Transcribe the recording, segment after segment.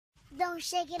don't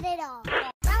shake it at all.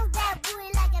 Bounce that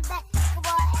booty like a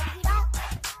basketball. If you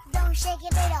don't shake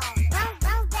it at all.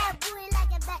 Bounce that booty like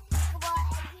a basketball.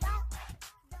 If you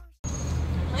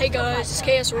don't. Hey guys, it's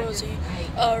KS Rosie.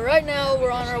 Right now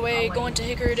we're on our way going to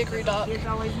Hickory Dickory Dock,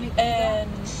 and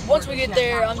once we get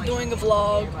there I'm doing a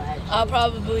vlog. I'll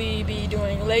probably be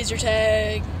doing laser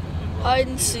tag, hide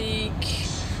and seek,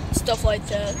 stuff like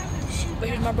that. But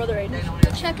here's my brother Aiden.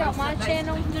 Check out my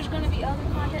channel. There's going to be other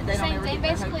content, the same thing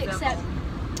basically, except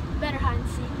better hide and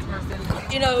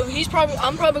seek. You know,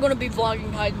 I'm probably going to be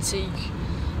vlogging hide and seek.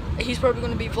 He's probably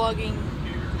going to be vlogging,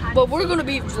 but we're going to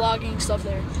be vlogging stuff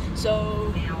there.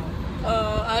 So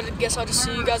I guess I'll just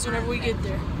see you guys whenever we get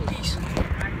there. Peace.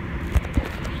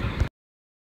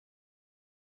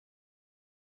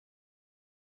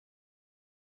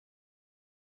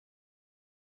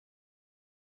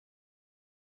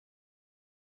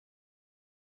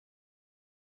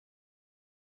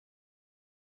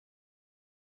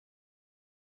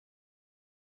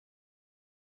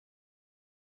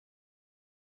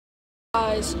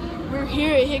 Guys, we're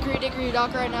here at Hickory Dickory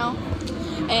Dock right now,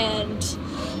 and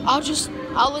I'll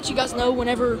let you guys know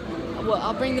whenever. Well,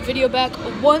 I'll bring the video back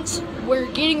once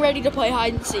we're getting ready to play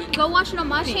hide and seek. Go watch it on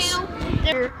my channel.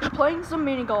 We're playing some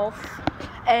mini golf,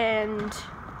 and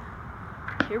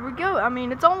here we go. I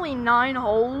mean, it's only 9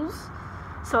 holes,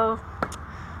 so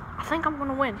I think I'm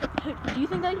gonna win. Do you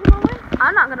think that you're gonna win?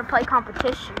 I'm not gonna play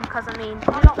competition because I mean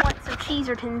we don't want some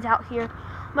cheesertons out here.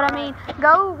 But I mean,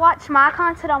 go watch my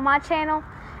content on my channel.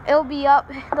 It'll be up.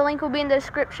 The link will be in the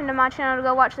description to my channel to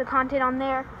go watch the content on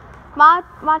there. My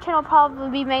channel will probably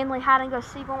be mainly hide and go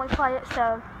seek when we play it.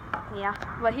 So yeah.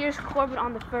 But here's Corbin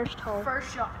on the first hole.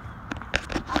 First shot.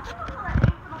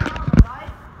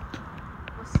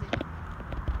 Let's see.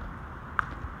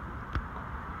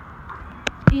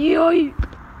 Yo,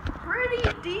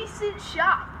 pretty decent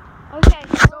shot. Okay.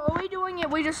 So are we doing it?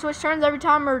 We just switch turns every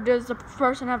time, or does the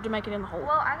person have to make it in the hole?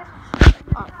 Well, I guess.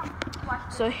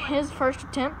 Alright. So his first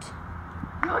attempt.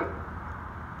 Oh,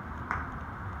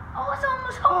 it's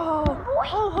almost Oh,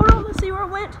 hold on. Let's see where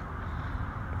it went.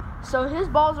 So his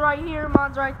ball's right here.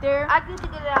 Mine's right there. I get to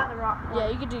get it out of the rock. Yeah,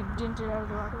 you could dent it out of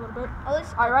the rock a little bit. Oh,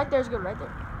 let's. Alright, right there's good. Right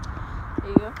there. There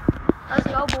you go. Let's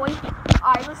go, boy.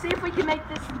 Alright, let's see if we can make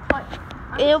this putt.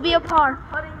 It'll be a par.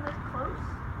 Putting this close.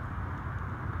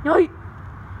 No.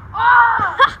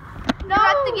 Oh! No. You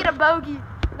have to get a bogey.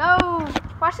 No.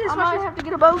 Watch this. I Watch might this. have to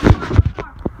get a bogey.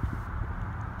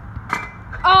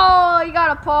 Oh, you got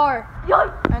a par.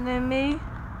 And then me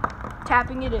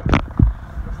tapping it in.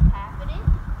 Just tap it in.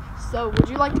 So, would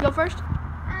you like to go first?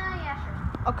 Yeah,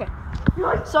 sure. Okay.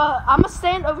 So, I'm going to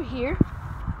stand over here.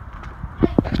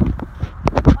 Hey.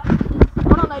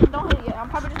 Hold on, Nathan, don't hit it yet. I'm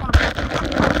probably just going to press it.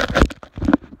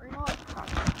 Or you know what?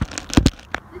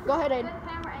 Go ahead, Aiden. Good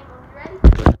camera angle. You ready?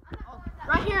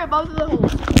 Right here at both of the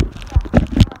holes.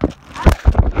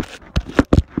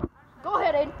 Go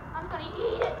ahead, Aiden. I'm gonna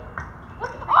eat it.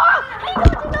 Oh, he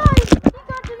got denied. He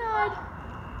got denied.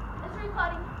 It's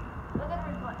re-putting. Look at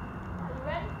the re-putt. Are you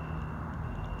ready?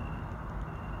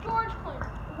 George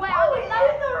Clooney. Wow. Oh, he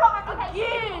hit the rock Okay,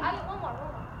 again. I get one more.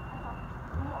 That's all.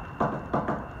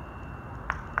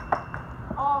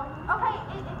 Oh, Okay,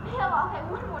 it fell. Okay,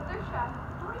 one more. Third shot.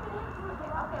 Don't even hit it towards it.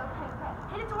 Okay.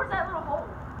 hit it towards that little hole.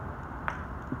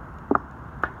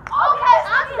 Okay,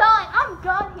 I'm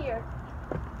done here.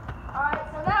 Alright,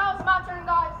 so now it's my turn,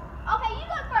 guys. Okay, you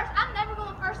go first. I'm never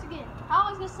going first again. I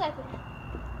always go second.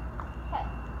 Okay.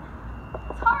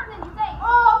 It's harder than you think.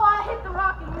 Oh, I hit the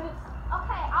rock and missed.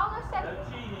 Okay, I'll go second. No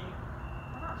cheating.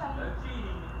 I'm not No trying.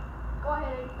 cheating. Go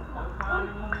ahead, Aiden. No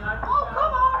climbing on the ice. Oh,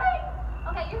 come on,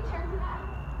 Aiden. Okay, your turn.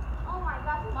 Oh my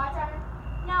gosh. My turn.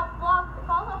 Now, block. It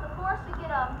falls off the course. We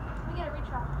get a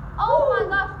retry. Oh my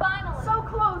gosh! Finally. So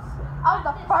close. I was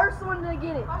the first one to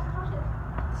get it. Watch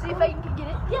this. See if Aiden can get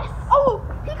it. Yes. Oh,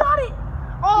 he got it.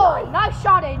 Oh, nice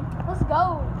shot, Aiden. Let's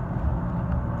go.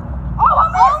 Oh, I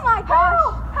missed. Oh my gosh.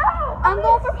 How? I'm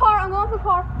going for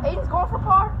par. Aiden's going for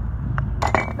par.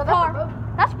 No, that's Par. a bogey.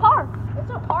 That's par. It's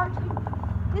a par, too.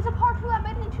 It's a par 2 that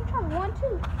made it in 2 turns. 1,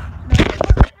 2.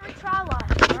 Retry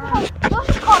line. Let's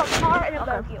just call it a par and a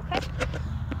Okay. bogey, okay?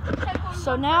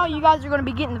 So now you guys are going to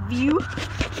be getting the view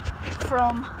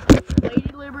from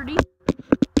Lady Liberty.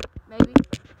 Maybe.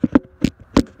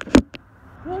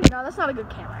 No, that's not a good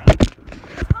camera.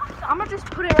 I'm going to just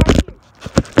put it right here.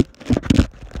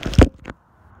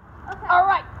 Okay.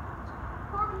 Alright.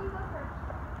 Corbin, you go first.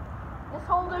 This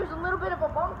hole, there's a little bit of a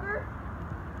bunker.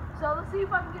 So let's see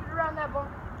if I can get it around that bunker.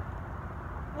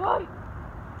 Whoa.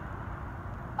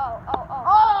 Oh.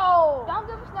 Oh! Don't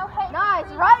give us no hate. Nice,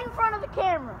 right in front of the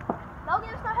camera. Don't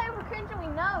give us no hate for cringe, we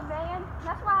know, man.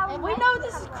 That's why I And we know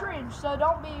this is cringe, so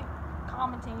don't be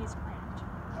commenting it's cringe.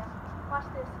 Yeah. Watch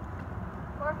this.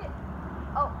 Work it.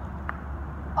 Oh.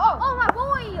 Oh! Oh, my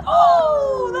boy!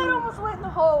 Oh! That almost went in the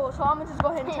hole, so I'm gonna just go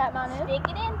ahead and tap mine in.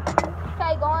 Stick it in.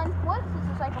 Okay, go on. What? Is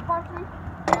this like a part 3?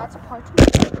 Yeah, it's a part 2.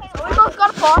 So we both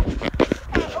got a part.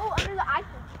 Okay, oh, under the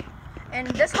Eiffel. And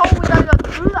this hole, we gotta go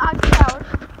through the Eiffel Tower.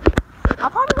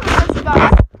 I'm probably gonna let you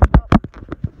guys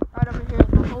right over here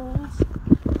in the holes.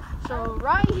 So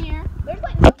right here. There's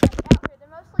like no place out here. They're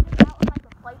mostly just out in like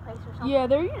a play place or something. Yeah,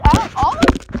 they're out. All the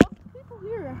people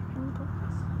here.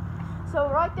 So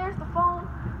right there's the phone.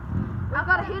 I've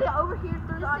got to hit it over here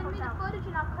through the Just send Eiffel me the Tower. footage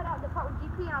and I'll cut out the part with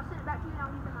GP and I'll send it back to you and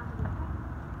I'll use it in my video.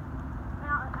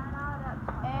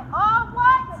 And, oh,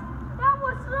 what? That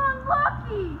was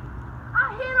unlucky.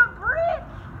 I hit a brick.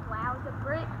 Wow, it's a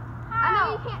brick. I How? know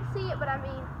you can't see it, but I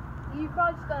mean, You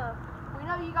probably just gonna. We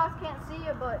know you guys can't see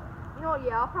it, but you know what?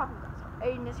 Yeah, I'll probably do so.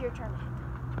 Aiden, it's your turn to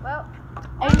hit. well.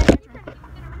 Aiden, it's your turn.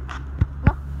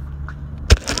 No.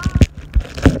 It's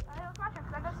my turn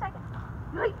because I go second.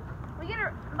 We get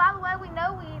a. By the way, we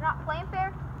know we're not playing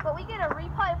fair, but we get a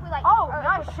replay if we like. Oh, or if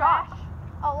nice we shot. trash.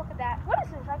 Oh, look at that. What is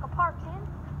this? Like a par 10?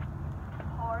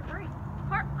 Par 3.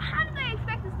 How did they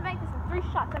expect us to make this in 3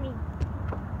 shots? I mean.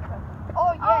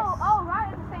 Oh, yes. Oh,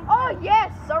 right at the same Oh, time.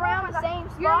 yes. Oh Around my the God. same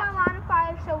You're in spot. my line of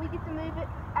fire, so we get to move it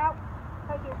out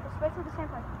right here. It's basically the same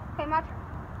place. Okay, my turn.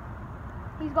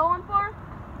 He's going for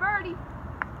birdie.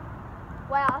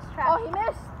 Wow, that's trash. Oh, he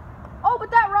missed. Oh,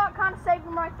 but that rock kind of saved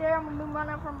him right there. I'm going to move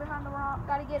running from behind the rock.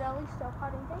 Gotta get at least a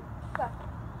part in thing. Okay.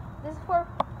 This is for.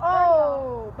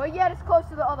 Oh, but yet it's close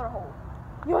to the other hole.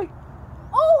 Yoink.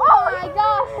 Oh my he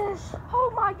gosh. missed.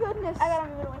 Oh, my goodness. I gotta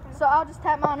move it away from So I'll just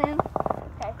tap mine in.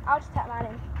 Okay, I'll just tap mine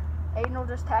in. Aiden will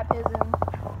just tap his in.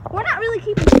 We're not really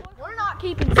keeping score We're not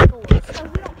keeping scores. because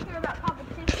we don't care about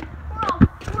competition. We're all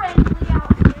friendly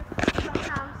out here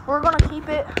sometimes. We're going to keep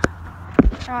it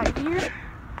right here.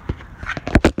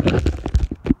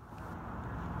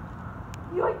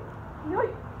 Yoink.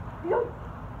 Yoink. Yoink.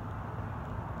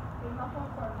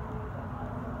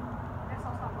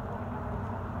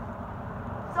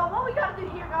 So what we got to do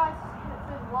here, guys, is hit it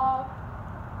through the log.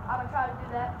 I'm going to try to do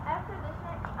that. After this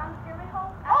next pyramid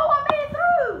hole. Oh, I made it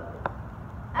through!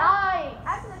 Nice!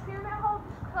 After the pyramid hole,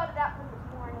 just cut it out because it's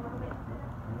boring a little bit.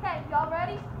 Okay, y'all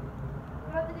ready?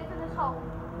 We're about to get to this hole.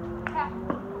 Yeah.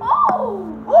 Oh!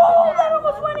 Oh, that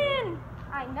almost went in!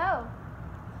 I know.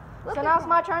 Look So at now it's that.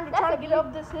 my turn to That's try a to get view.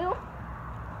 up this hill.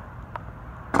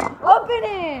 Up and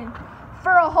in!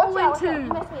 For a hole in Watch out. You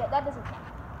two. messed me up. That doesn't count.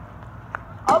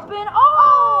 Up and A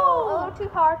oh! little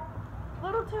too hard.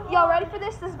 Little too hard. Y'all ready for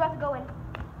this? This is about to go in.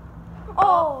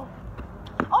 Oh!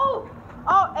 Oh!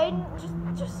 Oh, Aiden,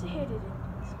 just hit it in.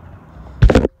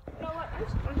 You know what?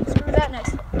 I'm just Screw that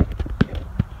next.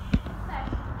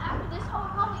 after this hole,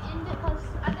 we'll probably end it because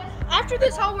I guess. After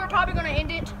this hole, we're probably going to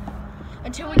end it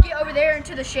until we get over there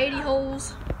into the shady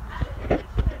holes. I'm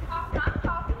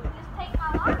talking. Just take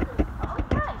my line.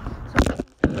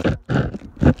 Okay.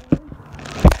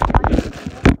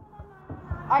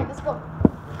 Alright, let's go.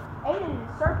 Aiden is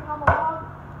surfing on the log.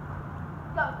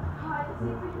 Go. Alright, let's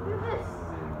see if we can do this.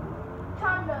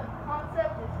 Time to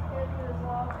concept is hit through this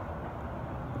log.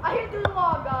 I hit through the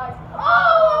log, guys.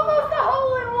 Oh, almost a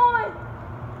hole in one.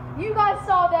 You guys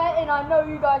saw that, and I know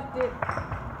you guys did.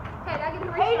 Okay, now get a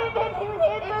reshot. Aiden didn't even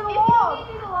hit If through the you log. hit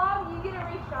through the log, you get a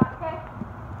reshot, okay?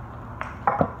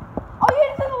 Oh, you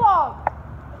hit it through the log.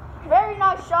 Very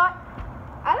nice shot.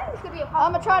 I think this could be a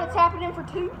I'm going to try to tap it in for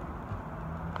 2.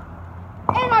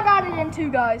 And I got it in 2,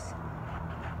 guys.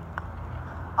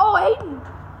 Oh, Aiden.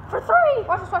 For 3.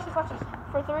 Watch this, watch this, watch this.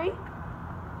 For 3.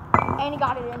 And he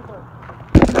got it in 3.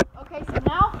 Okay, so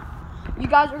now you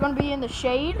guys are going to be in the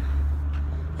shade.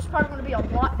 It's probably going to be a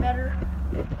lot better.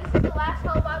 This is the last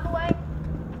hole, by the way.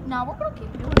 Now we're going to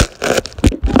keep doing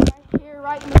it. Right here,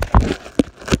 right in the shade.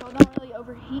 So it don't really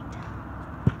overheat.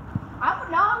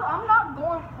 I'm not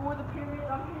going for the pyramid.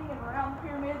 I'm hitting it around the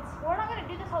pyramids. We're not going to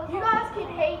do this whole You guys can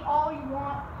hate all you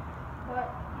want, but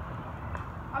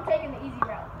I'm taking the easy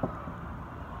route.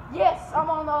 Yes, I'm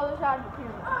on the other side of the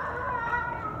pyramid.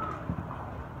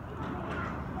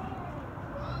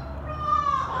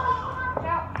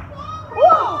 Now,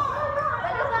 Whoa!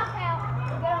 that does not count.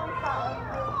 You got a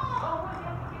reshot.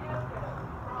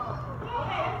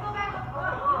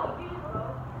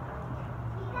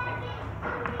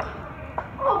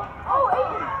 Oh,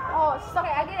 Aiden! Oh, it's stuck.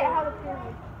 Okay, I get it how the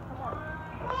pyramid.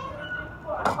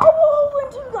 Oh, hole in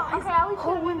 2, guys. Okay, at least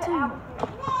Hole in 2.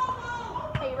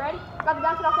 Okay, you ready? Got to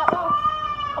bounce it off that wall.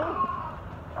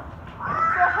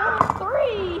 For hole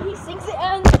in 3, he sinks it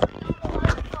and.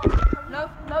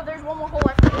 Nope, No, there's one more hole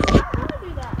after this. How do I do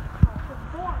that?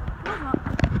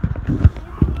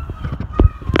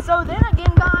 So then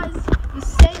again, guys, the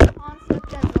same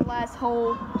concept as the last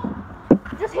hole.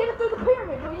 Just hit it through the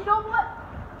pyramid. Well, you know what?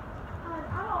 I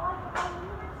don't like the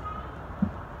pyramid.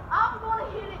 I'm going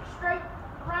to hit it straight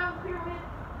around the pyramid.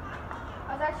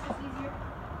 That's just easier.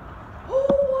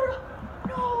 Oh, what a...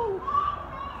 No!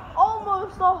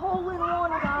 Almost a hole in one,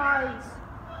 guys.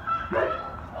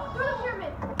 Through the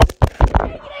pyramid.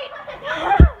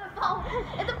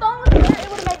 If the phone was there, it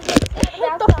would have made it.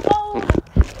 Hit the phone.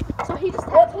 So he just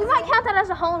had we might count that as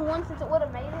a hole in one since it would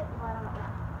have made it. But I don't know.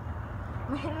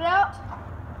 We hit it out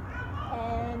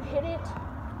and hit it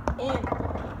in.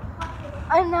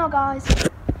 And now, guys,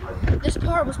 this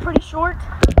part was pretty short.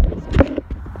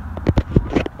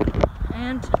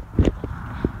 And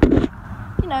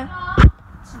you know,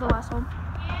 this is the last one.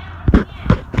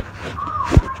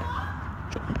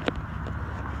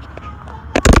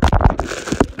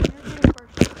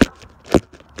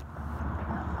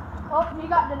 Oh, he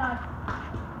got denied.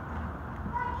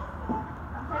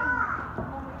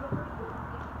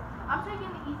 I'm taking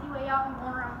the easy way out and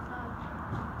going around the sun.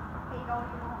 Okay, you don't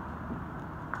even want.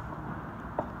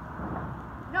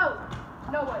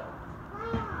 No way.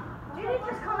 Did it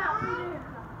just come out through there?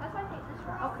 That's why I take this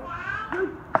one. Okay.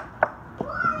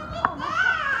 Oh, my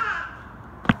God.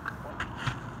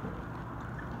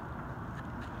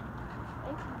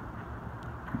 Thank you.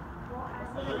 Well, I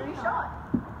see a reshot.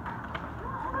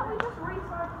 We just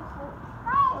restarted this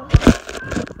whole.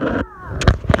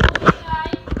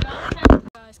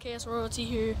 Guys, KS Royalty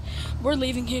here. We're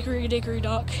leaving Hickory Dickory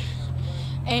Dock.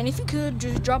 And if you could,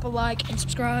 just drop a like and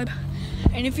subscribe.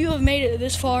 And if you have made it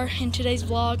this far in today's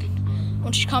vlog, I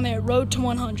want you to comment Road to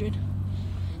 100.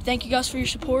 Thank you guys for your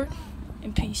support,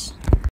 and peace.